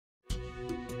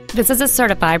This is a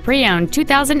certified pre-owned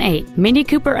 2008 Mini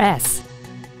Cooper S.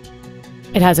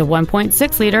 It has a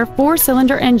 1.6-liter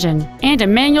four-cylinder engine and a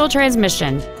manual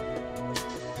transmission.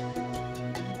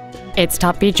 Its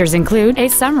top features include a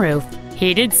sunroof,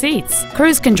 heated seats,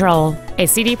 cruise control, a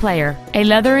CD player, a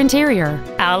leather interior,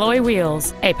 alloy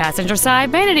wheels, a passenger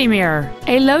side vanity mirror,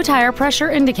 a low tire pressure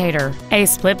indicator, a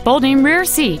split folding rear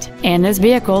seat, and this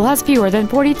vehicle has fewer than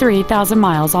 43,000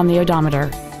 miles on the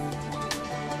odometer.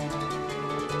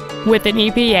 With an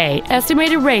EPA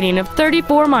estimated rating of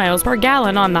 34 miles per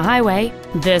gallon on the highway,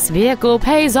 this vehicle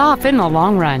pays off in the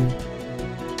long run.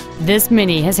 This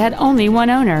Mini has had only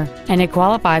one owner, and it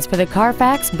qualifies for the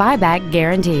Carfax buyback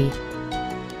guarantee.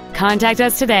 Contact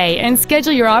us today and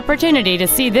schedule your opportunity to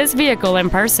see this vehicle in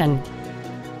person.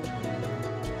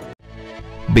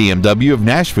 BMW of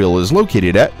Nashville is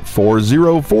located at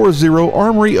 4040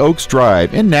 Armory Oaks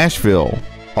Drive in Nashville.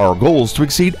 Our goal is to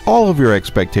exceed all of your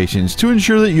expectations to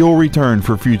ensure that you'll return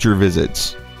for future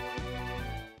visits.